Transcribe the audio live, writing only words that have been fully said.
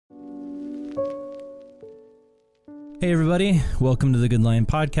Hey everybody, welcome to the Good Lion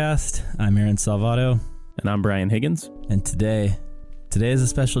Podcast. I'm Aaron Salvato. And I'm Brian Higgins. And today is a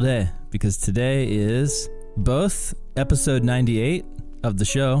special day because today is both episode 98 of the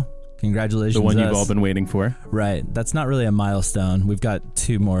show. Congratulations. The one you've all been waiting for. Right. That's not really a milestone. We've got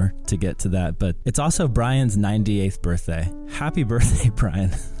two more to get to that, but it's also Brian's 98th birthday. Happy birthday,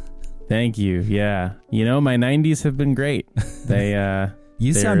 Brian. Thank you. Yeah. You know, my 90s have been great.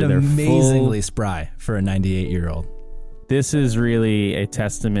 You sound amazingly spry for a 98-year-old. This is really a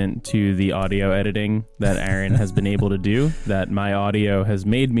testament to the audio editing that Aaron has been able to do, that my audio has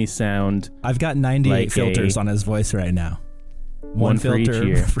made me sound... I've got 98 like filters on his voice right now. One filter for each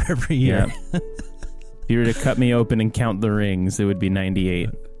year. For every year. Yep. If you were to cut me open and count the rings, it would be 98.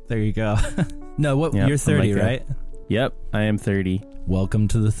 There you go. No, you're 30, right? Yep, I am 30. Welcome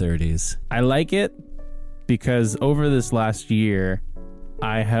to the 30s. I like it because over this last year,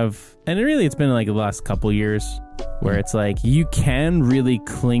 I have... And really, it's been like the last couple years... where it's like you can really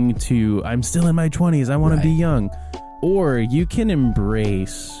cling to, I'm still in my 20s, I want to be young. Or you can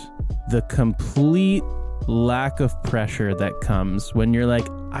embrace the complete lack of pressure that comes when you're like,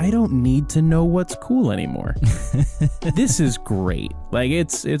 I don't need to know what's cool anymore. This is great. Like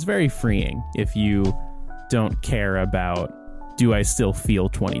it's very freeing if you don't care about, do I still feel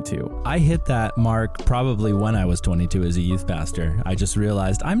 22? I hit that mark probably when I was 22 as a youth pastor. I just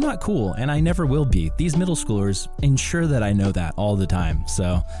realized I'm not cool and I never will be. These middle schoolers ensure that I know that all the time.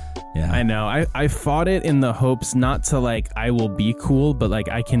 So, yeah. I know. I fought it in the hopes not to like, I will be cool, but like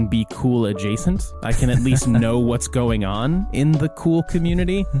I can be cool adjacent. I can at least know what's going on in the cool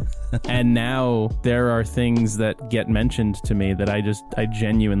community. And now there are things that get mentioned to me that I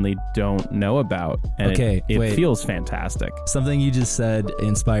genuinely don't know about. And it feels fantastic. Something you just said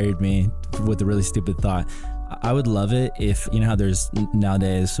inspired me with a really stupid thought. I would love it if, you know how there's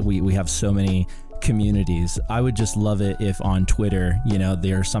nowadays we have so many communities. I would just love it if on Twitter, you know,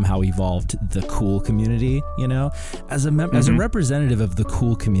 they're somehow evolved the cool community, you know, as a representative of the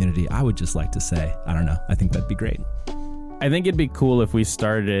cool community. I would just like to say, I don't know. I think that'd be great. I think it'd be cool if we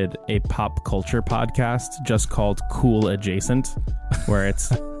started a pop culture podcast just called Cool Adjacent, where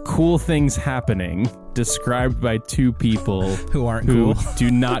it's cool things happening described by two people who do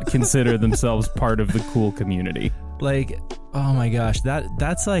not consider themselves part of the cool community. Like, oh my gosh,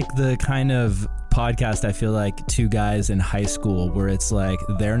 that's like the kind of podcast I feel like two guys in high school where it's like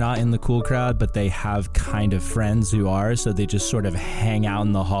they're not in the cool crowd, but they have kind of friends who are, so they just sort of hang out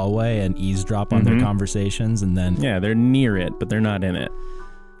in the hallway and eavesdrop on their conversations, and then... Yeah, they're near it, but they're not in it.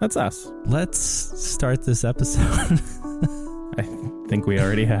 That's us. Let's start this episode. I think we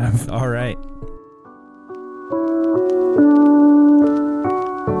already have. All right.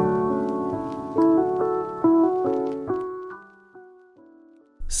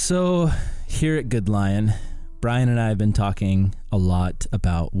 So, here at Good Lion, Brian and I have been talking a lot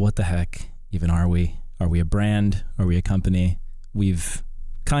about what the heck even are we? Are we a brand? Are we a company? We've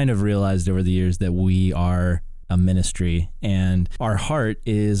kind of realized over the years that we are a ministry, and our heart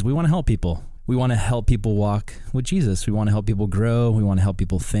is we want to help people. We want to help people walk with Jesus. We want to help people grow. We want to help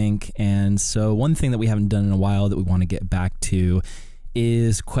people think. And so one thing that we haven't done in a while that we want to get back to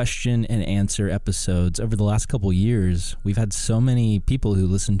is question and answer episodes. Over the last couple years, we've had so many people who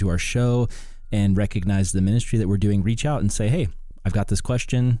listen to our show and recognize the ministry that we're doing reach out and say, hey, I've got this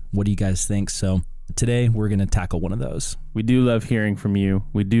question. What do you guys think? So today we're going to tackle one of those. We do love hearing from you.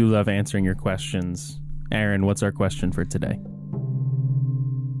 We do love answering your questions. Aaron, what's our question for today?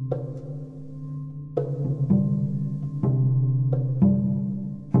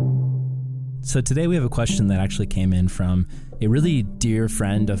 So today we have a question that actually came in from a really dear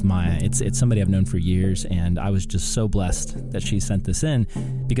friend of mine. It's somebody I've known for years, and I was just so blessed that she sent this in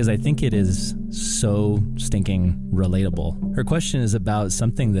because I think it is so stinking relatable. Her question is about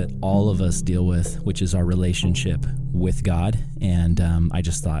something that all of us deal with, which is our relationship with God. And I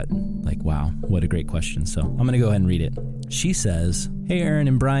just thought, like, wow, what a great question. So I'm going to go ahead and read it. She says, hey, Aaron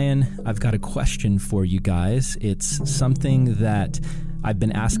and Brian, I've got a question for you guys. It's something that I've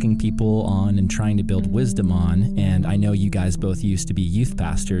been asking people on and trying to build wisdom on, and I know you guys both used to be youth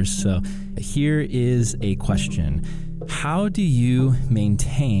pastors, so here is a question. How do you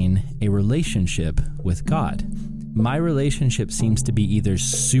maintain a relationship with God? My relationship seems to be either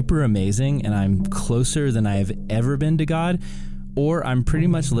super amazing and I'm closer than I have ever been to God, or I'm pretty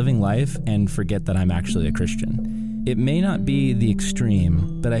much living life and forget that I'm actually a Christian. It may not be the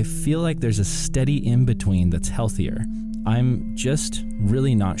extreme, but I feel like there's a steady in-between that's healthier. I'm just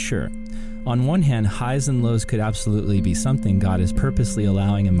really not sure. On one hand, highs and lows could absolutely be something God is purposely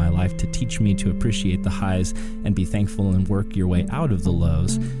allowing in my life to teach me to appreciate the highs and be thankful and work your way out of the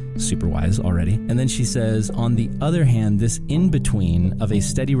lows. Super wise already. And then she says, on the other hand, this in-between of a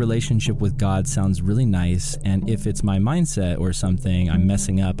steady relationship with God sounds really nice, and if it's my mindset or something I'm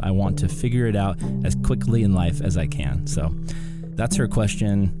messing up, I want to figure it out as quickly in life as I can. So that's her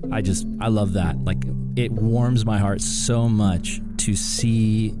question. I love that. Like, it warms my heart so much to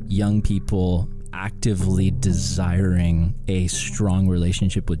see young people actively desiring a strong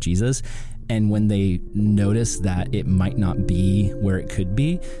relationship with Jesus. And when they notice that it might not be where it could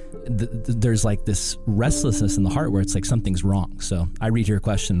be, there's like this restlessness in the heart where it's like something's wrong. So I read your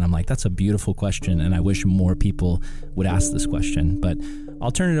question and I'm like, that's a beautiful question, and I wish more people would ask this question. But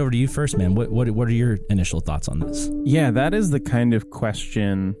I'll turn it over to you first, man. What are your initial thoughts on this? Yeah, that is the kind of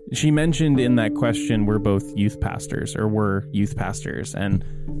question. She mentioned in that question, we're both youth pastors, and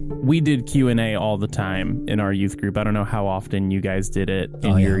we did Q&A all the time in our youth group. I don't know how often you guys did it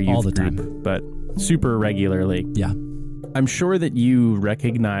in your youth all the group, time, but super regularly. Yeah. I'm sure that you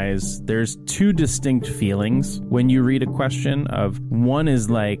recognize there's two distinct feelings when you read a question. Of one is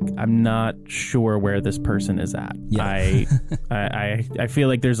like, I'm not sure where this person is at. Yeah. I feel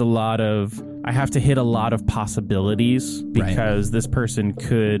like there's I have to hit a lot of possibilities because this person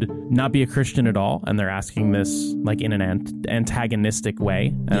could not be a Christian at all, and they're asking this like in an antagonistic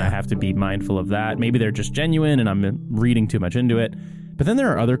way, and I have to be mindful of that. Maybe they're just genuine and I'm reading too much into it. But then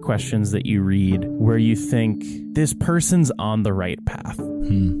there are other questions that you read where you think this person's on the right path.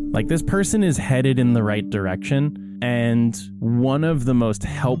 Like, this person is headed in the right direction. And one of the most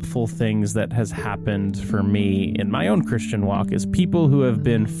helpful things that has happened for me in my own Christian walk is people who have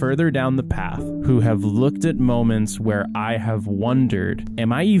been further down the path, who have looked at moments where I have wondered,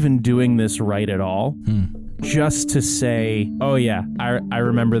 am I even doing this right at all? Just to say, oh yeah, I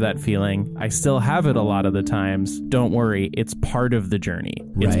remember that feeling. I still have it a lot of the times. Don't worry, it's part of the journey.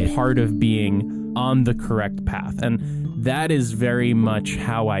 It's part of being on the correct path. And that is very much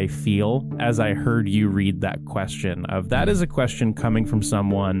how I feel as I heard you read that question. That is a question coming from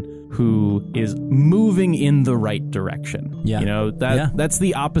someone who is moving in the right direction. Yeah. You know, that's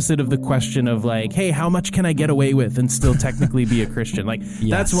the opposite of the question of like, hey, how much can I get away with and still technically be a Christian? Like,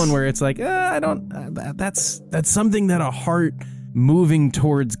 that's one where it's like, that's something that a heart moving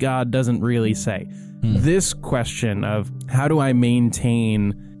towards God doesn't really say. This question of how do I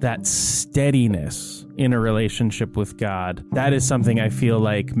maintain that steadiness in a relationship with God, that is something I feel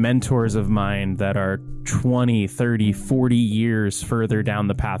like mentors of mine that are 20, 30, 40 years further down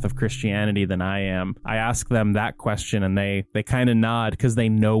the path of Christianity than I am, I ask them that question and they kind of nod because they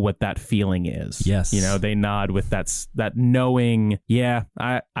know what that feeling is. Yes. You know, they nod with that knowing, yeah,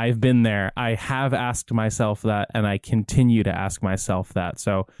 I've been there. I have asked myself that, and I continue to ask myself that.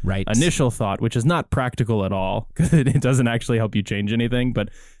 So initial thought, which is not practical at all because it doesn't actually help you change anything, but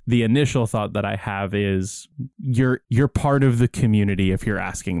the initial thought that I have is you're part of the community if you're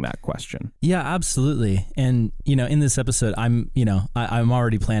asking that question. Yeah, absolutely. And, you know, in this episode, I'm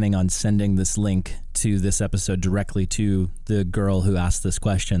already planning on sending this link to this episode directly to the girl who asked this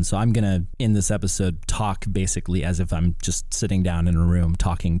question. So I'm going to, in this episode, talk basically as if I'm just sitting down in a room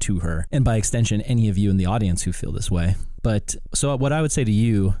talking to her. And by extension, any of you in the audience who feel this way. But so what I would say to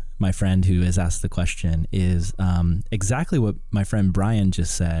you, my friend who has asked the question, is exactly what my friend Brian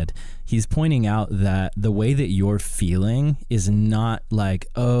just said. He's pointing out that the way that you're feeling is not like,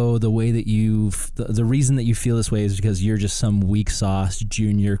 oh, the reason that you feel this way is because you're just some weak sauce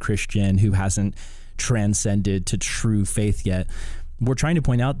junior Christian who hasn't transcended to true faith yet. We're trying to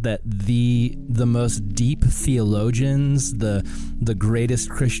point out that the most deep theologians, the greatest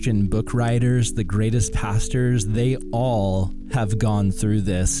Christian book writers, the greatest pastors, they all have gone through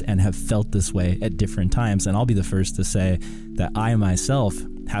this and have felt this way at different times. And I'll be the first to say that I myself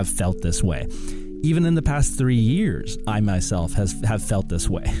have felt this way. Even in the past 3 years, I myself have felt this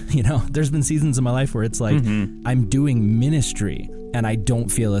way. You know, there's been seasons in my life where it's like I'm doing ministry and I don't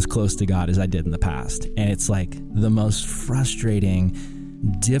feel as close to God as I did in the past. And it's like the most frustrating,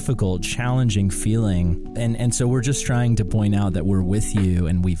 difficult, challenging feeling. And so we're just trying to point out that we're with you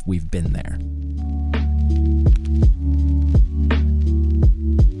and we've been there.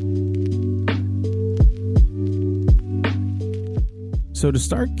 So to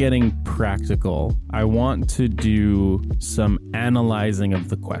start getting practical, I want to do some analyzing of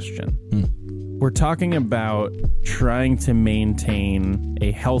the question. We're talking about trying to maintain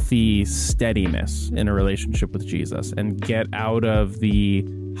a healthy steadiness in a relationship with Jesus and get out of the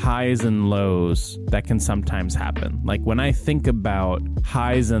highs and lows that can sometimes happen. Like when I think about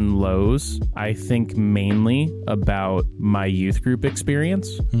highs and lows, I think mainly about my youth group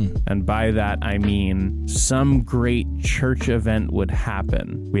experience. And by that, I mean some great church event would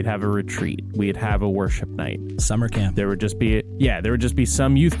happen. We'd have a retreat. We'd have a worship night. Summer camp. There would just be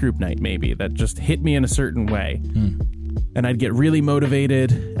some youth group night maybe that just hit me in a certain way. And I'd get really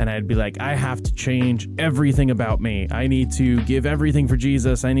motivated and I'd be like, I have to change everything about me. I need to give everything for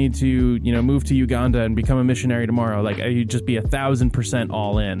Jesus. I need to, move to Uganda and become a missionary tomorrow. Like you'd just be 1,000%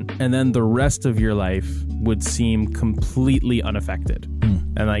 all in. And then the rest of your life would seem completely unaffected.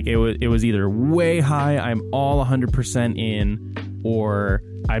 And like it was either way high, I'm all 100% in, or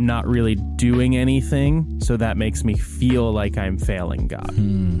I'm not really doing anything, so that makes me feel like I'm failing God.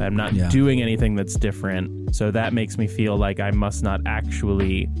 I'm not doing anything that's different, so that makes me feel like I must not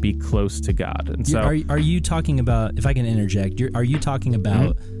actually be close to God. And so, are you talking about? If I can interject, are you talking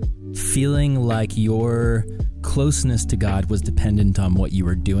about feeling like your closeness to God was dependent on what you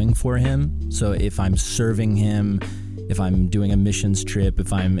were doing for Him? So if I'm serving Him, if I'm doing a missions trip,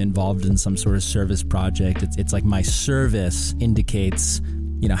 if I'm involved in some sort of service project, it's like my service indicates,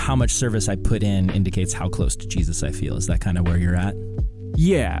 how much service I put in indicates how close to Jesus I feel. Is that kind of where you're at?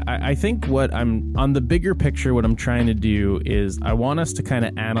 Yeah, I think what I'm on the bigger picture, what I'm trying to do is I want us to kind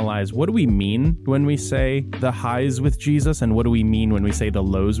of analyze, what do we mean when we say the highs with Jesus, and what do we mean when we say the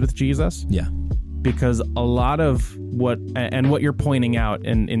lows with Jesus? Yeah. Because a lot of what you're pointing out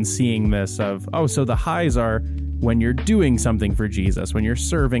in seeing this of, so the highs are when you're doing something for Jesus, when you're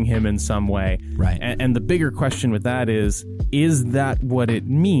serving Him in some way. Right. And the bigger question with that is that what it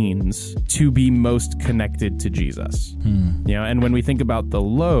means to be most connected to Jesus? And when we think about the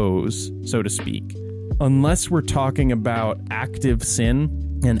lows, so to speak, unless we're talking about active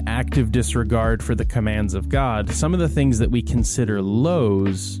sin and active disregard for the commands of God, some of the things that we consider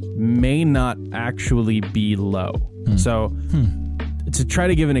lows may not actually be low. So to try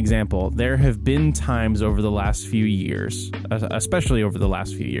to give an example, there have been times over the last few years, especially over the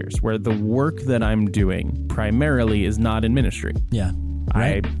last few years, where the work that I'm doing primarily is not in ministry. Yeah.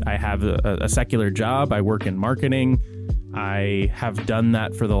 Right. I have a secular job. I work in marketing. I have done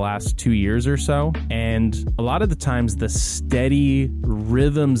that for the last 2 years or so. And a lot of the times the steady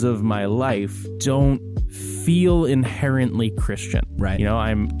rhythms of my life don't feel inherently Christian. Right.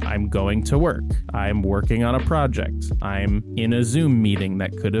 I'm going to work. I'm working on a project. I'm in a Zoom meeting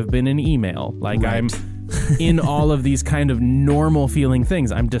that could have been an email. Like right. I'm in all of these kind of normal feeling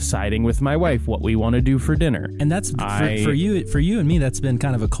things. I'm deciding with my wife what we want to do for dinner. And that's for you and me, that's been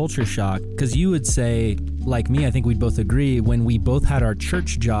kind of a culture shock, because you would say, like me, I think we'd both agree, when we both had our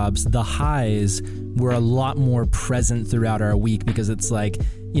church jobs, the highs were a lot more present throughout our week, because it's like,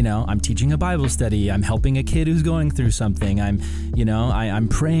 I'm teaching a Bible study, I'm helping a kid who's going through something, I'm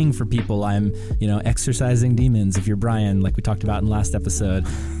praying for people, I'm, exorcising demons. If you're Brian, like we talked about in last episode,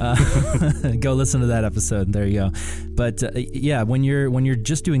 go listen to that episode. There you go. But when you're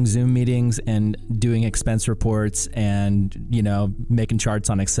just doing Zoom meetings and doing expense reports and, making charts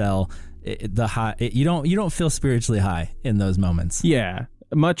on Excel, you don't feel spiritually high in those moments. Yeah.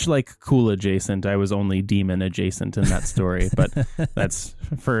 Much like Cool Adjacent, I was only demon adjacent in that story, but that's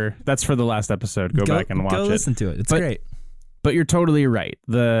for the last episode. Go back and watch it. Go listen to it. It's great. But you're totally right.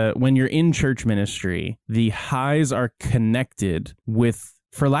 When you're in church ministry, the highs are connected with,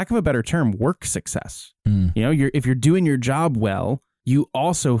 for lack of a better term, work success. If you're doing your job well, you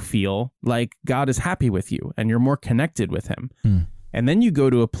also feel like God is happy with you and you're more connected with Him. And then you go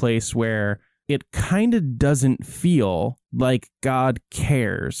to a place where it kind of doesn't feel like God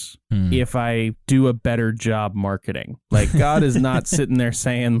cares if I do a better job marketing. Like God is not sitting there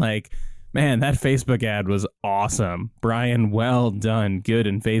saying like, man, that Facebook ad was awesome. Brian, well done, good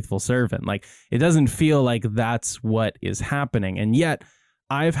and faithful servant. Like it doesn't feel like that's what is happening. And yet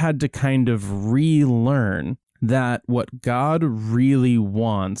I've had to kind of relearn that what God really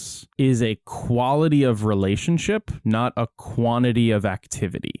wants is a quality of relationship, not a quantity of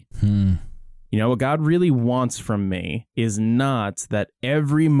activity. What God really wants from me is not that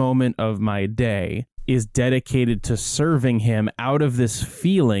every moment of my day is dedicated to serving Him out of this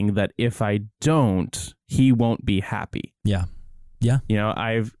feeling that if I don't, He won't be happy. Yeah.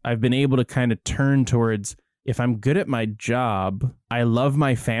 I've been able to kind of turn towards, if I'm good at my job, I love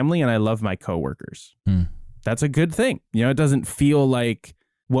my family and I love my coworkers. That's a good thing. It doesn't feel like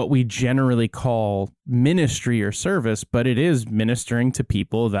what we generally call ministry or service, but it is ministering to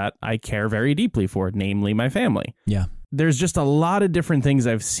people that I care very deeply for, namely my family. Yeah. There's just a lot of different things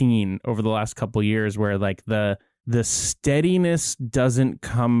I've seen over the last couple of years where like the the steadiness doesn't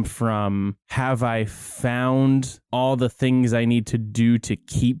come from, have I found all the things I need to do to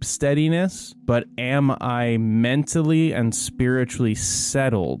keep steadiness, but am I mentally and spiritually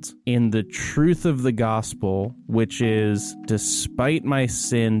settled in the truth of the gospel, which is, despite my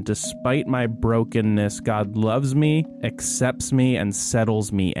sin, despite my brokenness, God loves me, accepts me, and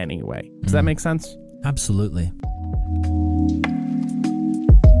settles me anyway. Does that make sense? Absolutely.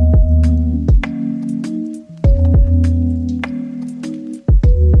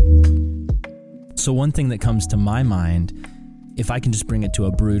 So one thing that comes to my mind, if I can just bring it to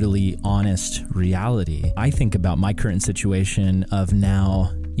a brutally honest reality, I think about my current situation of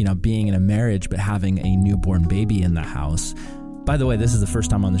now, being in a marriage, but having a newborn baby in the house. By the way, this is the first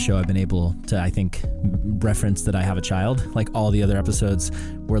time on the show I've been able to, I think, reference that I have a child. Like all the other episodes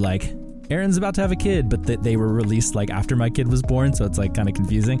were like, Aaron's about to have a kid, but they were released like after my kid was born, so it's like kind of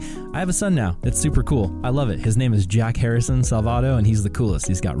confusing. I have a son now. It's super cool. I love it. His name is Jack Harrison Salvato, and he's the coolest.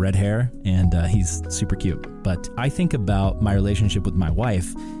 He's got red hair, and he's super cute. But I think about my relationship with my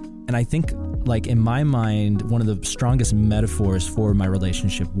wife, and I think, like, in my mind, one of the strongest metaphors for my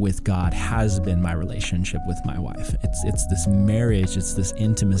relationship with God has been my relationship with my wife. It's this marriage, it's this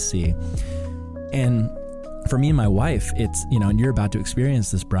intimacy. And for me and my wife, it's, and you're about to experience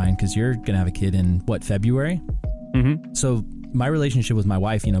this, Brian, because you're going to have a kid in, February? Mm-hmm. So my relationship with my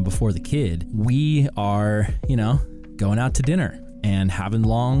wife, before the kid, we are, going out to dinner and having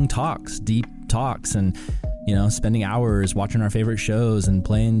long talks, deep talks, and, spending hours watching our favorite shows and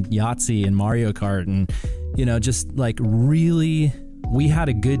playing Yahtzee and Mario Kart and, just like really, we had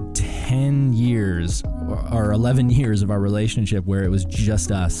a good 10 years or 11 years of our relationship where it was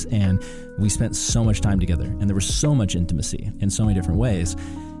just us, and we spent so much time together, and there was so much intimacy in so many different ways.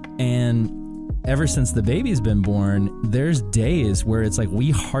 And ever since the baby's been born, there's days where it's like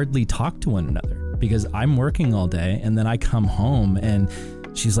we hardly talk to one another because I'm working all day, and then I come home and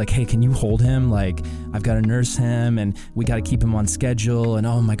she's like, hey, can you hold him? Like, I've got to nurse him, and we got to keep him on schedule. And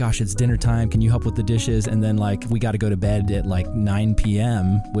oh my gosh, it's dinner time. Can you help with the dishes? And then like, we got to go to bed at like 9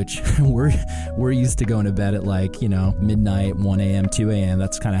 p.m., which we're used to going to bed at like, midnight, 1 a.m., 2 a.m.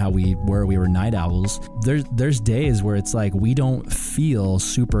 That's kind of how we were night owls. There's days where it's like, we don't feel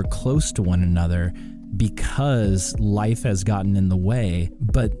super close to one another because life has gotten in the way.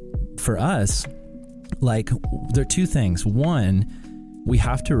 But for us, like, there are two things. One, we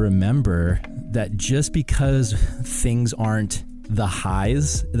have to remember that just because things aren't the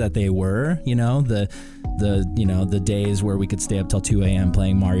highs that they were, the days where we could stay up till 2 a.m.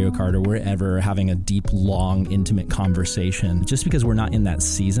 playing Mario Kart or wherever, having a deep, long, intimate conversation, just because we're not in that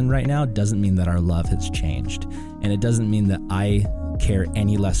season right now doesn't mean that our love has changed. And it doesn't mean that I care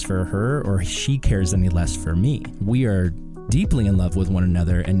any less for her or she cares any less for me. We are deeply in love with one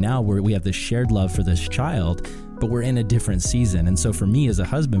another, and now we have this shared love for this child, but we're in a different season. And so for me as a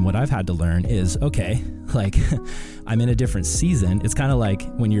husband, what I've had to learn is, okay, like I'm in a different season. It's kind of like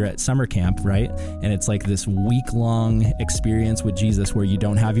when you're at summer camp, right? And it's like this week-long experience with Jesus where you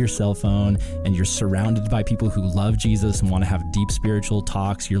don't have your cell phone and you're surrounded by people who love Jesus and want to have deep spiritual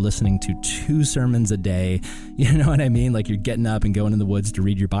talks. You're listening to 2 sermons a day. You know what I mean? Like, you're getting up and going in the woods to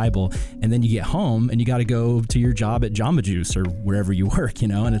read your Bible, and then you get home and you got to go to your job at Jamba Juice or wherever you work,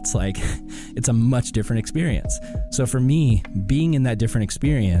 and it's like, it's a much different experience. So for me, being in that different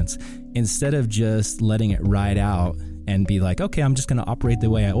experience, instead of just letting it ride out and be like, okay, I'm just going to operate the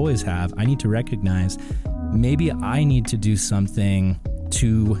way I always have, I need to recognize maybe I need to do something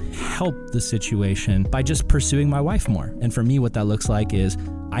to help the situation by just pursuing my wife more. And for me, what that looks like is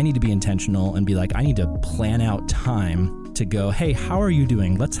I need to be intentional and be like, I need to plan out time to go, hey, how are you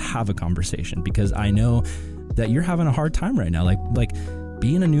doing? Let's have a conversation, because I know that you're having a hard time right now. Like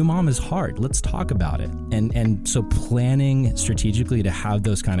being a new mom is hard. Let's talk about it. And so planning strategically to have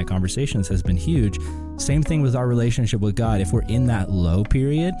those kind of conversations has been huge. Same thing with our relationship with God. If we're in that low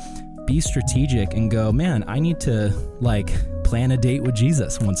period, be strategic and go, man, I need to like plan a date with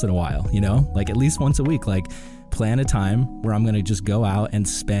Jesus once in a while, like at least once a week, like plan a time where I'm going to just go out and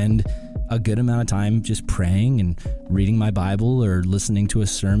spend a good amount of time just praying and reading my Bible or listening to a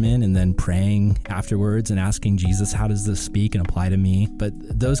sermon, and then praying afterwards and asking Jesus, how does this speak and apply to me? But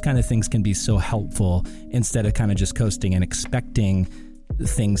those kind of things can be so helpful instead of kind of just coasting and expecting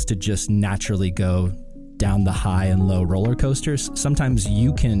things to just naturally go down the high and low roller coasters. Sometimes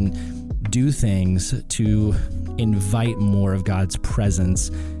you can do things to invite more of God's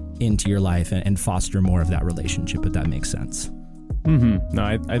presence into your life and foster more of that relationship, if that makes sense. Mm-hmm. No,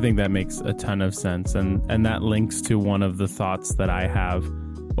 I think that makes a ton of sense. And that links to one of the thoughts that I have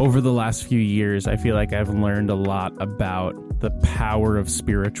over the last few years. I feel like I've learned a lot about the power of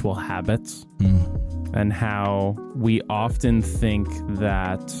spiritual habits. and how we often think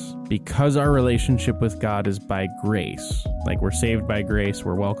that because our relationship with God is by grace, like we're saved by grace,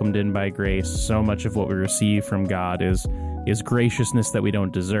 we're welcomed in by grace, so much of what we receive from God is graciousness that we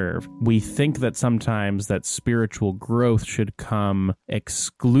don't deserve. We think that sometimes that spiritual growth should come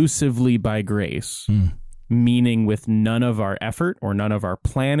exclusively by grace, meaning with none of our effort or none of our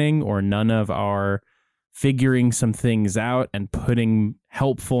planning or none of our figuring some things out and putting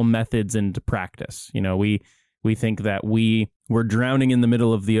helpful methods into practice. You know, we think that we were drowning in the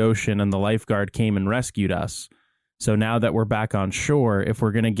middle of the ocean and the lifeguard came and rescued us. So now that we're back on shore, if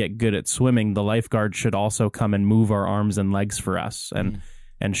we're going to get good at swimming, the lifeguard should also come and move our arms and legs for us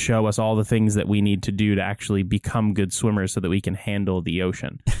and show us all the things that we need to do to actually become good swimmers so that we can handle the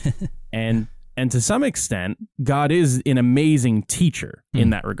ocean. And to some extent, God is an amazing teacher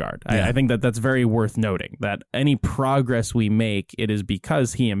in that regard. Yeah. I think that that's very worth noting, that any progress we make, it is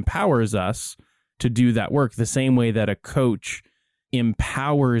because he empowers us to do that work the same way that a coach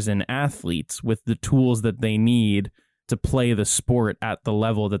empowers an athlete with the tools that they need to play the sport at the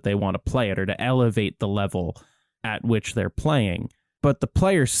level that they want to play it or to elevate the level at which they're playing. But the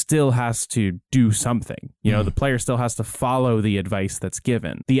player still has to do something. You know, the player still has to follow the advice that's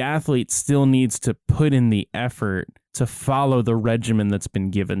given. The athlete still needs to put in the effort to follow the regimen that's been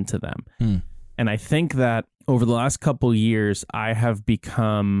given to them. And I think that over the last couple years, I have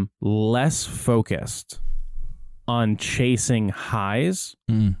become less focused on chasing highs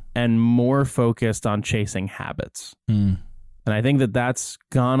and more focused on chasing habits. And I think that that's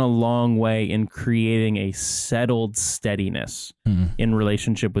gone a long way in creating a settled steadiness in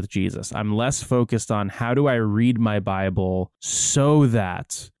relationship with Jesus. I'm less focused on how do I read my Bible so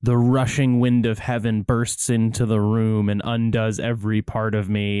that the rushing wind of heaven bursts into the room and undoes every part of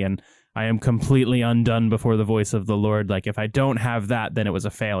me and I am completely undone before the voice of the Lord. Like, if I don't have that, then it was a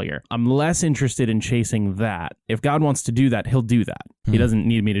failure. I'm less interested in chasing that. If God wants to do that, he'll do that. He doesn't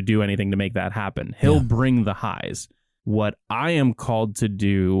need me to do anything to make that happen. He'll bring the highs. What I am called to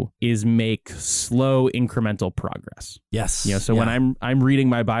do is make slow incremental progress. Yes. You know, so when I'm reading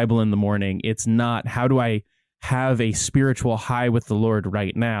my Bible in the morning, it's not how do I have a spiritual high with the Lord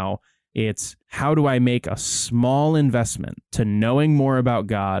right now? It's how do I make a small investment to knowing more about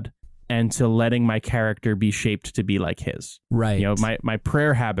God and to letting my character be shaped to be like his. Right. You know, my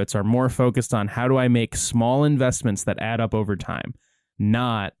prayer habits are more focused on how do I make small investments that add up over time,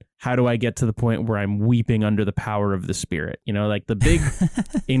 not how do I get to the point where I'm weeping under the power of the Spirit? You know, like the big,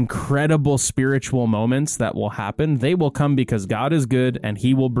 incredible spiritual moments that will happen, they will come because God is good and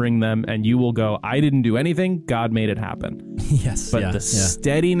he will bring them and you will go, I didn't do anything, God made it happen. Yes. But the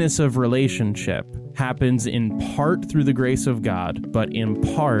steadiness of relationship happens in part through the grace of God, but in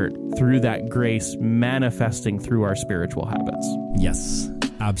part through that grace manifesting through our spiritual habits. Yes,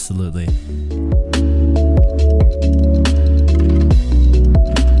 absolutely.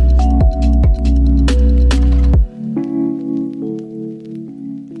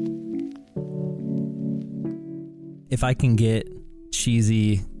 If I can get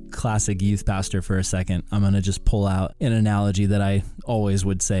cheesy classic youth pastor for a second, I'm going to just pull out an analogy that I always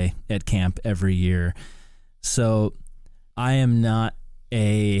would say at camp every year. So I am not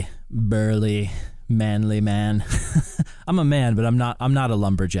a burly, manly man. I'm a man, but I'm not a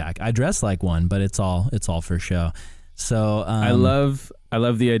lumberjack. I dress like one, but it's all for show. So I love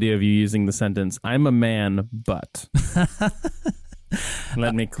the idea of you using the sentence, I'm a man, but...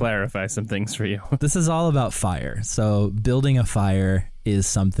 Let me clarify some things for you. This is all about fire. So building a fire is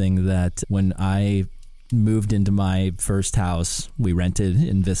something that when I moved into my first house, we rented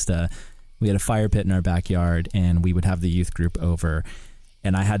in Vista, we had a fire pit in our backyard and we would have the youth group over.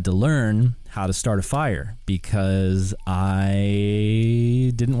 And I had to learn how to start a fire because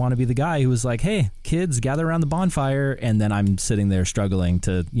I didn't want to be the guy who was like, hey, kids, gather around the bonfire. And then I'm sitting there struggling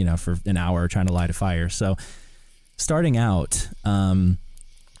to, for an hour trying to light a fire. So starting out,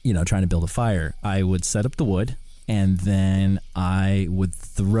 trying to build a fire, I would set up the wood and then I would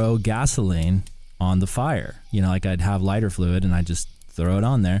throw gasoline on the fire. Like I'd have lighter fluid and I'd just throw it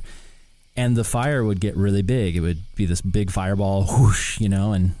on there and the fire would get really big. It would be this big fireball, whoosh,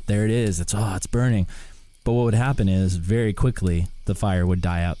 and there it is. It's burning. But what would happen is very quickly the fire would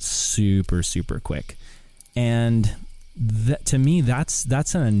die out super, super quick. And that, to me, that's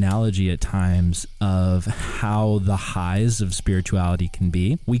an analogy at times of how the highs of spirituality can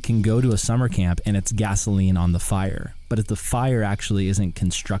be. We can go to a summer camp and it's gasoline on the fire, but if the fire actually isn't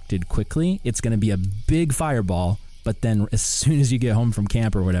constructed quickly, it's going to be a big fireball, but then as soon as you get home from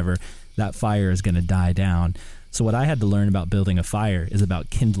camp or whatever, that fire is going to die down. So what I had to learn about building a fire is about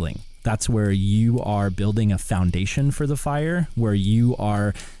kindling. That's where you are building a foundation for the fire, where you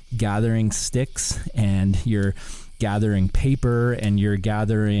are gathering sticks and you're gathering paper and you're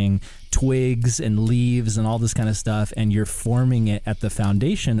gathering twigs and leaves and all this kind of stuff, and you're forming it at the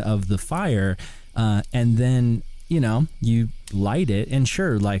foundation of the fire. And then, you light it, and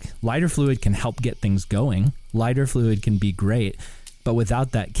sure, like lighter fluid can help get things going. Lighter fluid can be great, but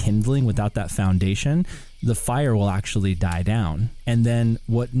without that kindling, without that foundation, the fire will actually die down. And then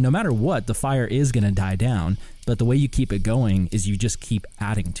no matter what, the fire is going to die down. But the way you keep it going is you just keep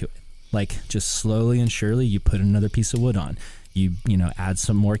adding to it. Like just slowly and surely, you put another piece of wood on. You add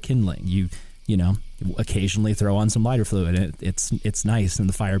some more kindling. You occasionally throw on some lighter fluid. And it's nice, and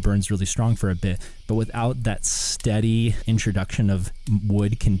the fire burns really strong for a bit. But without that steady introduction of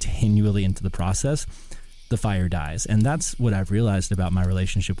wood continually into the process, the fire dies. And that's what I've realized about my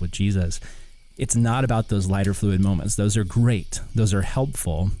relationship with Jesus. It's not about those lighter fluid moments. Those are great. Those are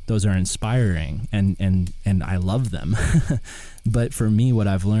helpful. Those are inspiring, and I love them. But for me, what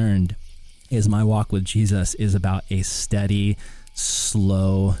I've learned is my walk with Jesus is about a steady,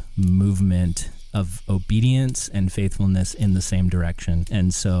 slow movement of obedience and faithfulness in the same direction.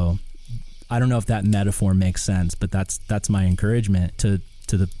 And so I don't know if that metaphor makes sense, but that's my encouragement to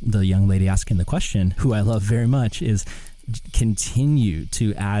the young lady asking the question, who I love very much, is continue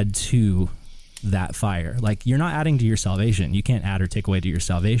to add to that fire. Like, you're not adding to your salvation. You can't add or take away to your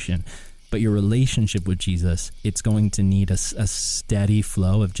salvation. But your relationship with Jesus, it's going to need a steady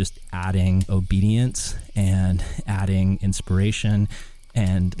flow of just adding obedience and adding inspiration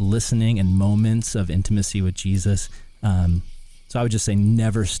and listening and moments of intimacy with Jesus. So I would just say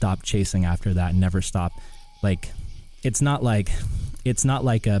never stop chasing after that. Never stop. Like, it's not like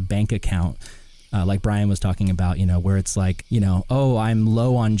a bank account, like Brian was talking about, where it's like, oh, I'm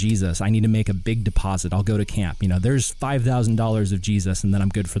low on Jesus. I need to make a big deposit. I'll go to camp. There's $5,000 of Jesus, and then I'm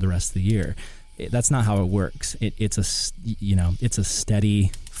good for the rest of the year. That's not how it works. It's a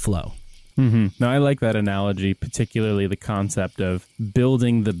steady flow. Mm-hmm. No, I like that analogy, particularly the concept of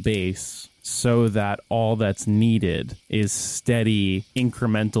building the base so that all that's needed is steady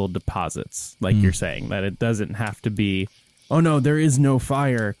incremental deposits, like you're saying, that it doesn't have to be, oh no, there is no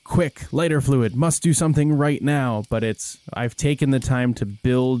fire, quick, lighter fluid, must do something right now. But I've taken the time to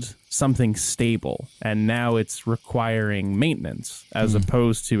build something stable, and now it's requiring maintenance as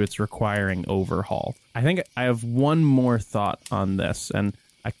opposed to it's requiring overhaul. I think I have one more thought on this, and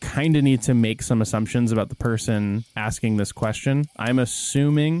I kind of need to make some assumptions about the person asking this question. I'm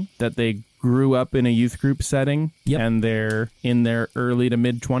assuming that they grew up in a youth group setting, and they're in their early to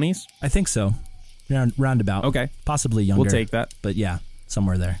mid 20s. I think so. Roundabout. Okay. Possibly younger. We'll take that. But yeah,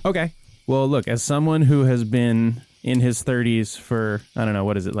 somewhere there. Okay. Well, look, as someone who has been in his 30s for, I don't know,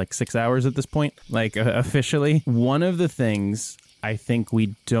 what is it, like 6 hours at this point? Like officially, one of the things I think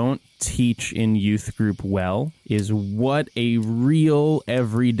we don't teach in youth group well is what a real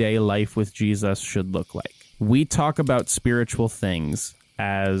everyday life with Jesus should look like. We talk about spiritual things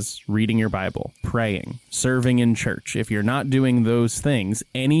as reading your Bible, praying, serving in church. If you're not doing those things,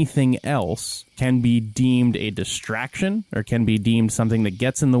 anything else can be deemed a distraction or can be deemed something that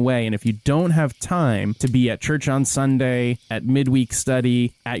gets in the way. And if you don't have time to be at church on Sunday, at midweek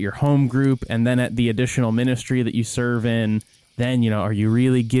study, at your home group, and then at the additional ministry that you serve in, then, are you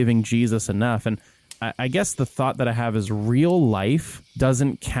really giving Jesus enough? And I guess the thought that I have is real life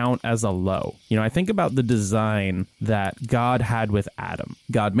doesn't count as a low. I think about the design that God had with Adam.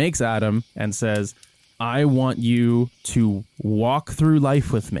 God makes Adam and says, I want you to walk through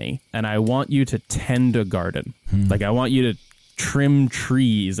life with me, and I want you to tend a garden. Like, I want you to trim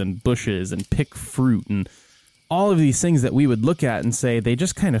trees and bushes and pick fruit and all of these things that we would look at and say they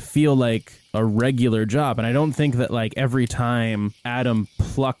just kind of feel like a regular job. And I don't think that like every time Adam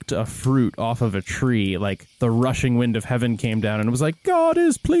plucked a fruit off of a tree, like the rushing wind of heaven came down and it was like, God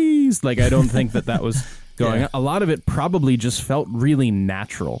is pleased. Like, I don't think that was going on. A lot of it probably just felt really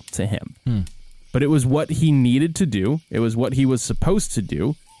natural to him. But it was what he needed to do. It was what he was supposed to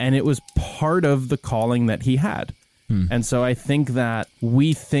do. And it was part of the calling that he had. And so I think that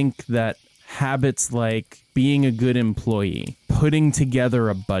we think that habits like being a good employee, putting together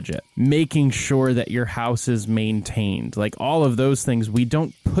a budget, making sure that your house is maintained, like all of those things, we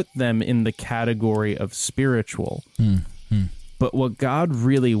don't put them in the category of spiritual. But what God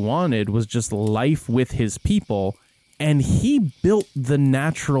really wanted was just life with his people, and he built the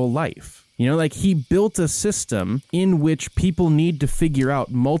natural life. Like he built a system in which people need to figure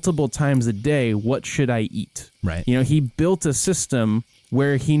out multiple times a day, what should I eat? Right. He built a system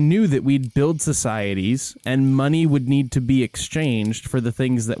where he knew that we'd build societies and money would need to be exchanged for the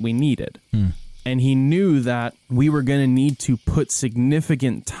things that we needed. And he knew that we were going to need to put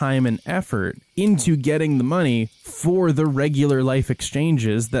significant time and effort into getting the money for the regular life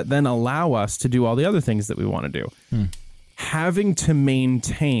exchanges that then allow us to do all the other things that we want to do. Having to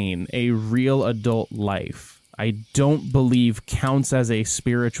maintain a real adult life, I don't believe counts as a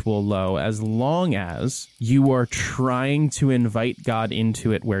spiritual low as long as you are trying to invite God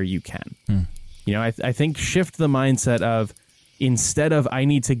into it where you can. You know, I think shift the mindset of, instead of I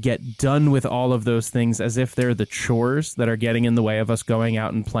need to get done with all of those things as if they're the chores that are getting in the way of us going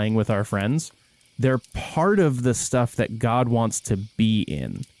out and playing with our friends, they're part of the stuff that God wants to be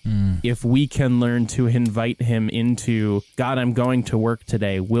in. If we can learn to invite him into, God, I'm going to work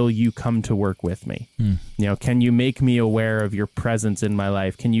today. Will you come to work with me? You know, can you make me aware of your presence in my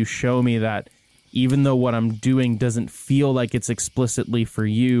life? Can you show me that even though what I'm doing doesn't feel like it's explicitly for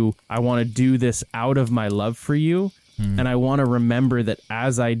you, I want to do this out of my love for you. And I want to remember that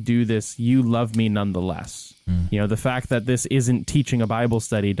as I do this, you love me nonetheless. You know, the fact that this isn't teaching a Bible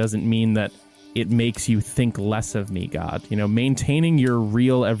study doesn't mean that it makes you think less of me, God. You know, maintaining your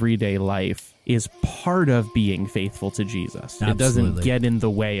real everyday life is part of being faithful to Jesus. Absolutely. It doesn't get in the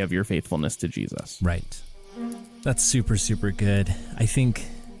way of your faithfulness to Jesus. Right. That's super, super good. I think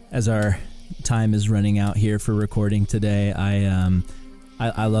as our time is running out here for recording today,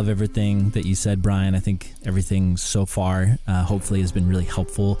 I love everything that you said, Brian. I think everything so far hopefully has been really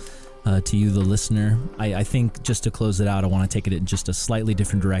helpful to you, the listener. I think just to close it out, I want to take it in just a slightly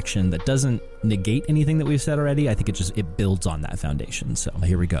different direction that doesn't negate anything that we've said already. I think it builds on that foundation. So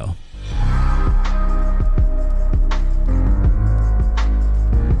here we go.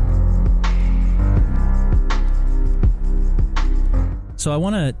 So I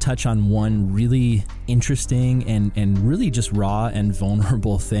want to touch on one really interesting and really just raw and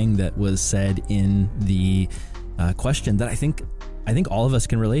vulnerable thing that was said in the question that I think all of us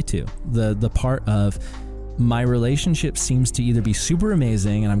can relate to. The part of, my relationship seems to either be super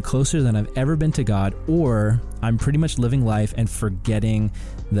amazing and I'm closer than I've ever been to God, or I'm pretty much living life and forgetting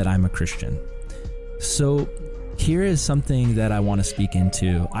that I'm a Christian. So here is something that I want to speak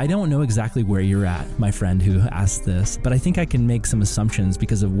into. I don't know exactly where you're at, my friend who asked this, but I think I can make some assumptions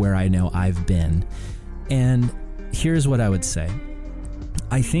because of where I know I've been. And here's what I would say.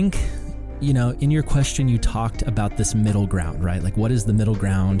 I think, you know, in your question, you talked about this middle ground, right? Like, what is the middle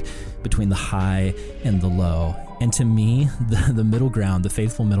ground between the high and the low? And to me, the middle ground, the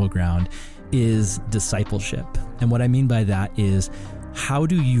faithful middle ground, is discipleship. And what I mean by that is, how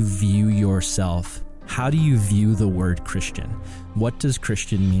do you view yourself? How do you view the word Christian? What does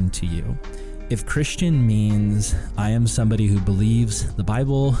Christian mean to you? If Christian means I am somebody who believes the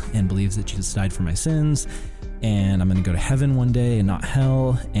Bible and believes that Jesus died for my sins, and I'm going to go to heaven one day and not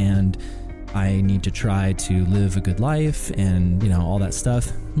hell, and I need to try to live a good life and, you know, all that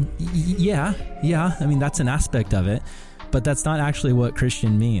stuff. Yeah. I mean, that's an aspect of it, but that's not actually what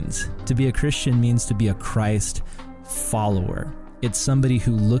Christian means. To be a Christian means to be a Christ follower. It's somebody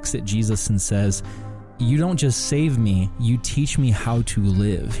who looks at Jesus and says, you don't just save me, you teach me how to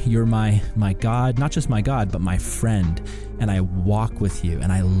live. You're my God, not just my God, but my friend. And I walk with you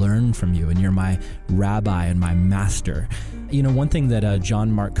and I learn from you, and you're my rabbi and my master. You know, one thing that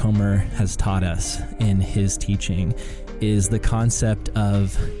John Mark Comer has taught us in his teaching is the concept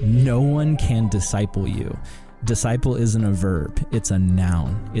of no one can disciple you. Disciple isn't a verb, it's a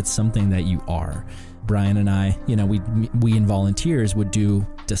noun. It's something that you are. Brian and I, you know, we in volunteers would do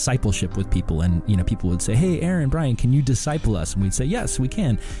discipleship with people, and, you know, people would say, hey, Aaron, Brian, can you disciple us? And we'd say, yes, we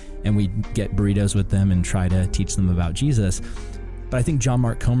can. And we'd get burritos with them and try to teach them about Jesus. But I think John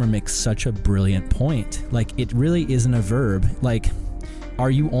Mark Comer makes such a brilliant point. Like, it really isn't a verb. Like, are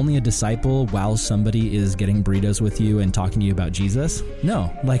you only a disciple while somebody is getting burritos with you and talking to you about Jesus?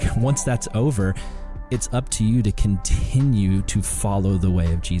 No. Like, once that's over, it's up to you to continue to follow the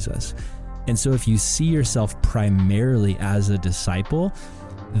way of Jesus. And so if you see yourself primarily as a disciple,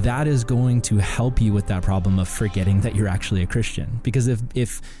 that is going to help you with that problem of forgetting that you're actually a Christian. Because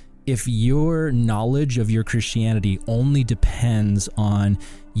if your knowledge of your Christianity only depends on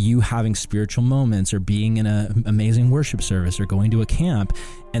you having spiritual moments or being in an amazing worship service or going to a camp,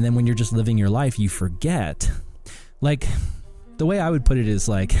 and then when you're just living your life, you forget, like, the way I would put it is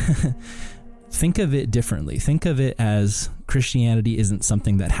like, think of it differently. Think of it as Christianity isn't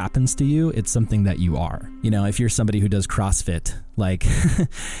something that happens to you. It's something that you are. You know, if you're somebody who does CrossFit, like,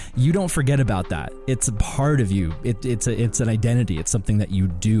 you don't forget about that. It's a part of you. It's an identity. It's something that you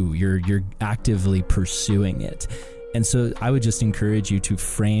do. You're actively pursuing it. And so I would just encourage you to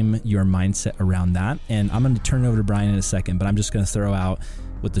frame your mindset around that. And I'm going to turn it over to Brian in a second, but I'm just going to throw out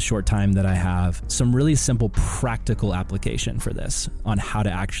with the short time that I have, some really simple practical application for this on how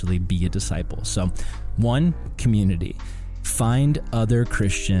to actually be a disciple. So, one, community. Find other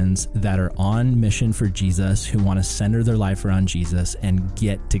Christians that are on mission for Jesus, who want to center their life around Jesus, and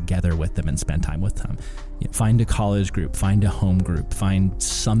get together with them and spend time with them. Find a college group, find a home group, find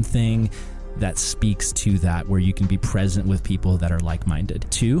something that speaks to that, where you can be present with people that are like-minded.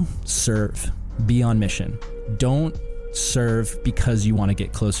 Two, serve. Be on mission. Don't serve because you want to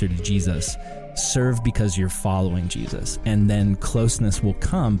get closer to Jesus. Serve because you're following Jesus, and then closeness will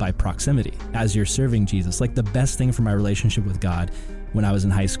come by proximity as you're serving Jesus. Like, the best thing for my relationship with God when I was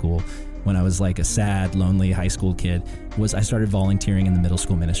in high school, when I was like a sad, lonely high school kid, was I started volunteering in the middle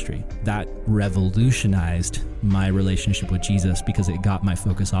school ministry. That revolutionized my relationship with Jesus because it got my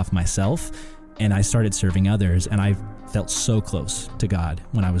focus off myself, and I started serving others, and I felt so close to God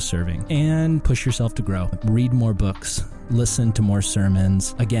when I was serving. And push yourself to grow. Read more books. Listen to more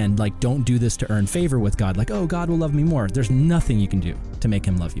sermons. Again, like, don't do this to earn favor with God. Like, oh, God will love me more. There's nothing you can do to make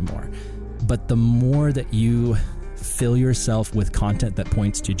him love you more. But the more that you fill yourself with content that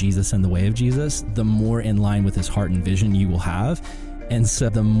points to Jesus and the way of Jesus, the more in line with his heart and vision you will have. And so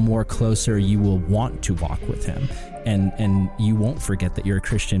the more closer you will want to walk with him. And you won't forget that you're a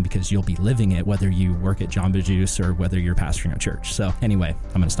Christian because you'll be living it, whether you work at Jamba Juice or whether you're pastoring a church. So anyway,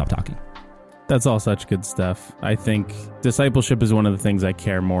 I'm going to stop talking. That's all such good stuff. I think discipleship is one of the things I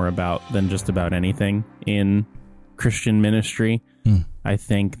care more about than just about anything in Christian ministry. I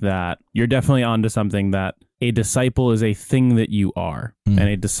think that you're definitely onto something, that a disciple is a thing that you are. And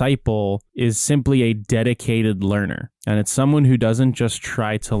a disciple is simply a dedicated learner. And it's someone who doesn't just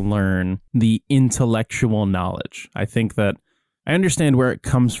try to learn the intellectual knowledge. I think that I understand where it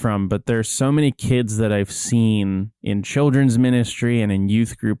comes from, but there's so many kids that I've seen in children's ministry and in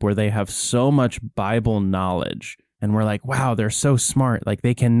youth group where they have so much Bible knowledge. And we're like, wow, they're so smart. Like,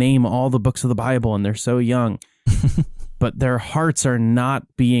 they can name all the books of the Bible and they're so young. But their hearts are not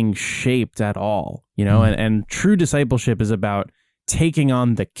being shaped at all, you know, and true discipleship is about taking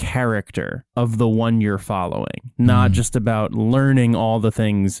on the character of the one you're following, not just about learning all the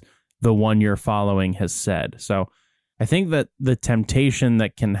things the one you're following has said. So I think that the temptation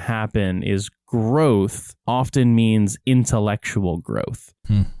that can happen is growth often means intellectual growth.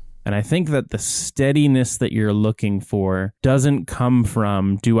 And I think that the steadiness that you're looking for doesn't come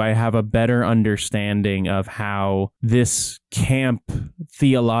from, do I have a better understanding of how this camp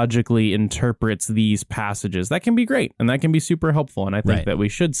theologically interprets these passages? That can be great, and that can be super helpful. And I think that we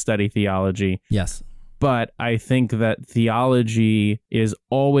should study theology. Yes. But I think that theology is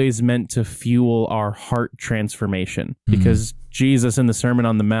always meant to fuel our heart transformation, because Jesus in the Sermon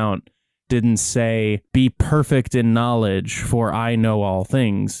on the Mount didn't say, be perfect in knowledge, for I know all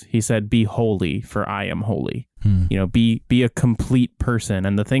things. He said, be holy, for I am holy. You know, be a complete person.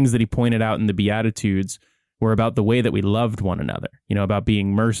 And the things that he pointed out in the Beatitudes were about the way that we loved one another, you know, about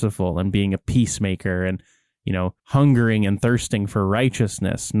being merciful and being a peacemaker and, you know, hungering and thirsting for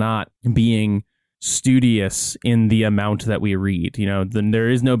righteousness, not being studious in the amount that we read. You know, there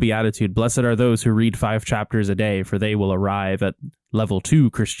is no beatitude. Blessed are those who read 5 chapters a day, for they will arrive at level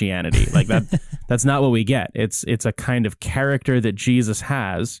 2 Christianity. Like that, that's not what we get. It's a kind of character that Jesus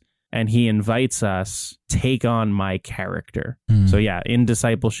has, and he invites us, take on my character. So yeah, in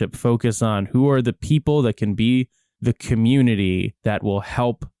discipleship, focus on who are the people that can be the community that will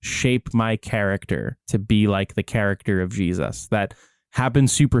help shape my character to be like the character of Jesus. That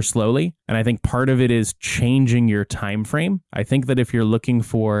happens super slowly, and I think part of it is changing your time frame. I think that if you're looking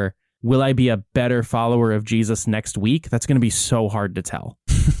for, will I be a better follower of Jesus next week? That's going to be so hard to tell.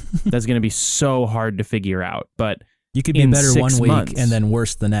 That's going to be so hard to figure out. But you could be better one week and then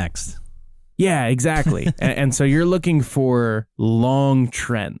worse the next. Yeah, exactly. and so you're looking for long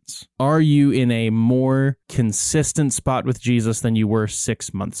trends. Are you in a more consistent spot with Jesus than you were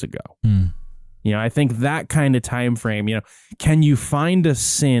 6 months ago? You know, I think that kind of time frame, you know, can you find a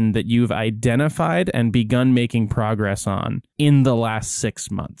sin that you've identified and begun making progress on in the last 6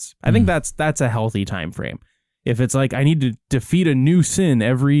 months? I think that's a healthy time frame. If it's like, I need to defeat a new sin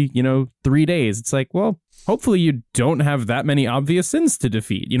every, 3 days, it's like, well, hopefully you don't have that many obvious sins to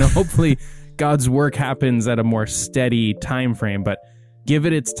defeat. You know, hopefully God's work happens at a more steady time frame, but give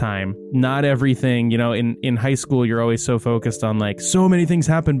it its time. Not everything, in high school, you're always so focused on like, so many things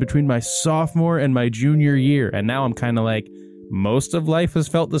happened between my sophomore and my junior year. And now I'm kind of like, most of life has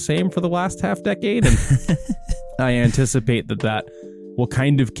felt the same for the last half decade. And I anticipate that will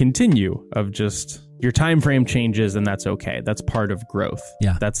kind of continue, of just your time frame changes, and that's okay. That's part of growth.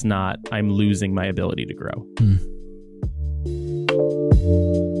 Yeah. That's not, I'm losing my ability to grow.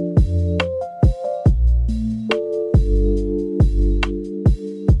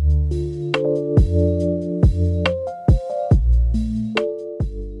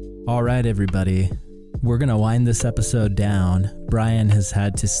 right, everybody. We're going to wind this episode down. Brian has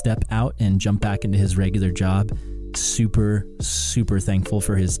had to step out and jump back into his regular job. Super, super thankful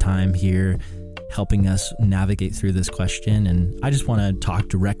for his time here, helping us navigate through this question. And I just want to talk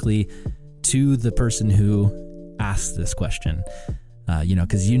directly to the person who asked this question,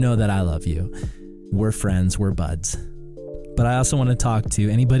 because you know that I love you. We're friends, we're buds. But I also want to talk to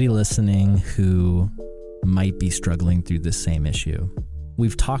anybody listening who might be struggling through this same issue.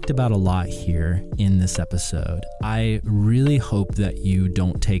 We've talked about a lot here in this episode. I really hope that you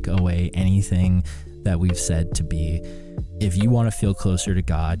don't take away anything that we've said to be, if you want to feel closer to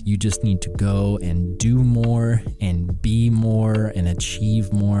God, you just need to go and do more and be more and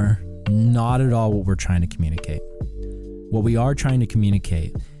achieve more. Not at all what we're trying to communicate. What we are trying to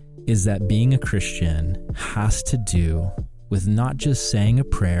communicate is that being a Christian has to do with not just saying a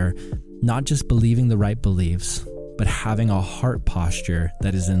prayer, not just believing the right beliefs, but having a heart posture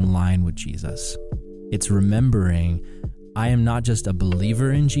that is in line with Jesus. It's remembering, I am not just a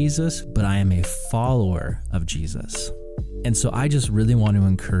believer in Jesus, but I am a follower of Jesus. And so I just really want to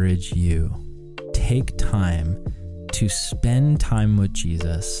encourage you, take time to spend time with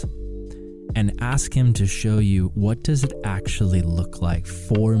Jesus and ask him to show you, what does it actually look like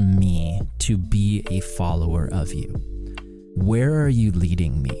for me to be a follower of you? Where are you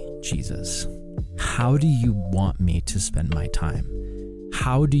leading me, Jesus? How do you want me to spend my time?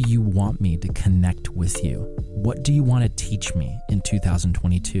 How do you want me to connect with you? What do you want to teach me in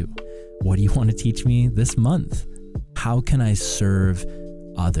 2022? What do you want to teach me this month? How can I serve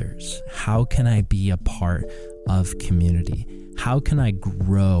others? How can I be a part of community? How can I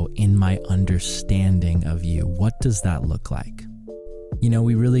grow in my understanding of you? What does that look like?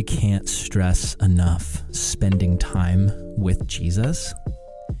 We really can't stress enough spending time with Jesus.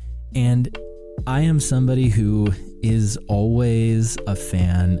 And I am somebody who is always a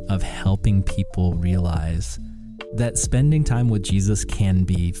fan of helping people realize that spending time with Jesus can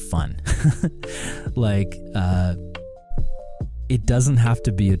be fun. It doesn't have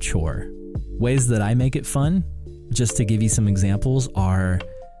to be a chore. Ways that I make it fun, just to give you some examples, are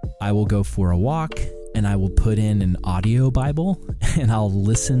I will go for a walk and I will put in an audio Bible and I'll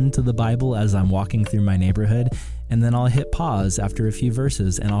listen to the Bible as I'm walking through my neighborhood. And then I'll hit pause after a few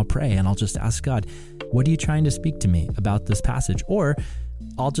verses and I'll pray and I'll just ask God, what are you trying to speak to me about this passage? Or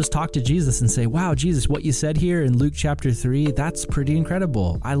I'll just talk to Jesus and say, wow, Jesus, what you said here in Luke chapter 3, that's pretty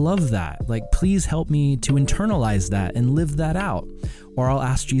incredible. I love that. Please help me to internalize that and live that out. Or I'll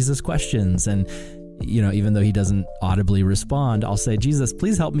ask Jesus questions and, even though he doesn't audibly respond, I'll say, Jesus,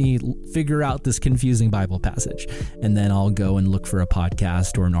 please help me figure out this confusing Bible passage. And then I'll go and look for a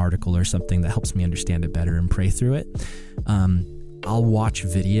podcast or an article or something that helps me understand it better and pray through it. I'll watch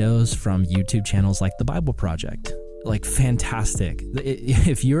videos from YouTube channels like The Bible Project. Fantastic.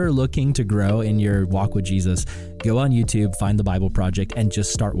 If you're looking to grow in your walk with Jesus, go on YouTube, find The Bible Project, and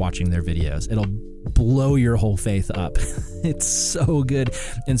just start watching their videos. It'll blow your whole faith up. It's so good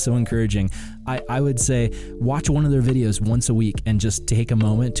and so encouraging. I would say watch one of their videos once a week and just take a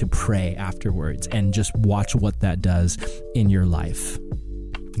moment to pray afterwards and just watch what that does in your life.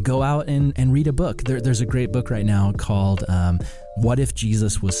 Go out and read a book. There's a great book right now called What If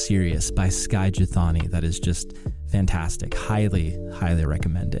Jesus Was Serious by Skye Jethani that is just fantastic. Highly, highly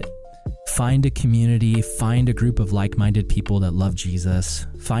recommend it. Find a community, find a group of like-minded people that love Jesus,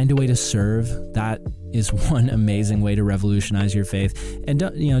 find a way to serve. That is one amazing way to revolutionize your faith. And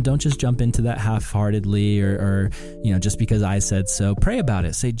don't just jump into that half-heartedly or just because I said so. Pray about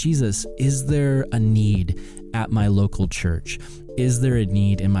it. Say, Jesus, is there a need at my local church? Is there a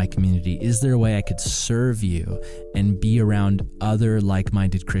need in my community? Is there a way I could serve you and be around other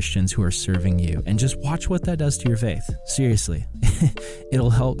like-minded Christians who are serving you? And just watch what that does to your faith. Seriously, it'll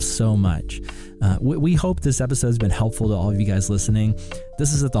help so much. We hope this episode has been helpful to all of you guys listening.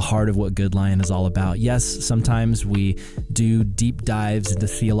 This is at the heart of what Good Lion is all about. Yes, sometimes we do deep dives into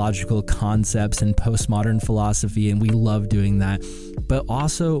theological concepts and postmodern philosophy, and we love doing that. But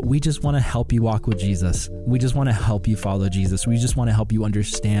also, we just want to help you walk with Jesus. We just want to help you follow Jesus. We just want to help you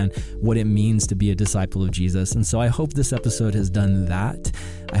understand what it means to be a disciple of Jesus. And so I hope this episode has done that.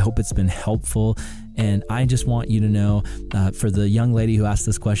 I hope it's been helpful. And I just want you to know, for the young lady who asked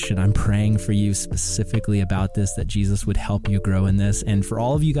this question, I'm praying for you specifically about this, that Jesus would help you grow in this. And for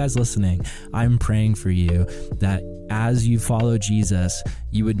all of you guys listening, I'm praying for you that as you follow Jesus,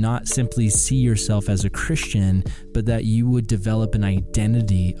 you would not simply see yourself as a Christian, but that you would develop an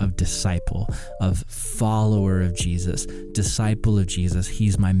identity of disciple, of follower of Jesus, disciple of Jesus.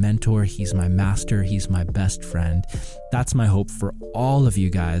 He's my mentor. He's my master. He's my best friend. That's my hope for all of you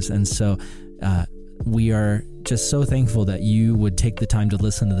guys. And so, we are just so thankful that you would take the time to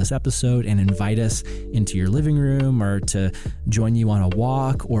listen to this episode and invite us into your living room or to join you on a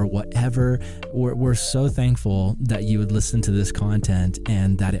walk or whatever. We're so thankful that you would listen to this content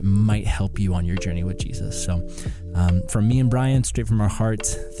and that it might help you on your journey with Jesus. So from me and Brian, straight from our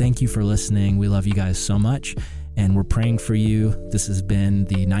hearts, thank you for listening. We love you guys so much, and we're praying for you. This has been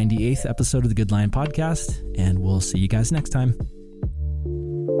the 98th episode of the Good Lion Podcast, and we'll see you guys next time.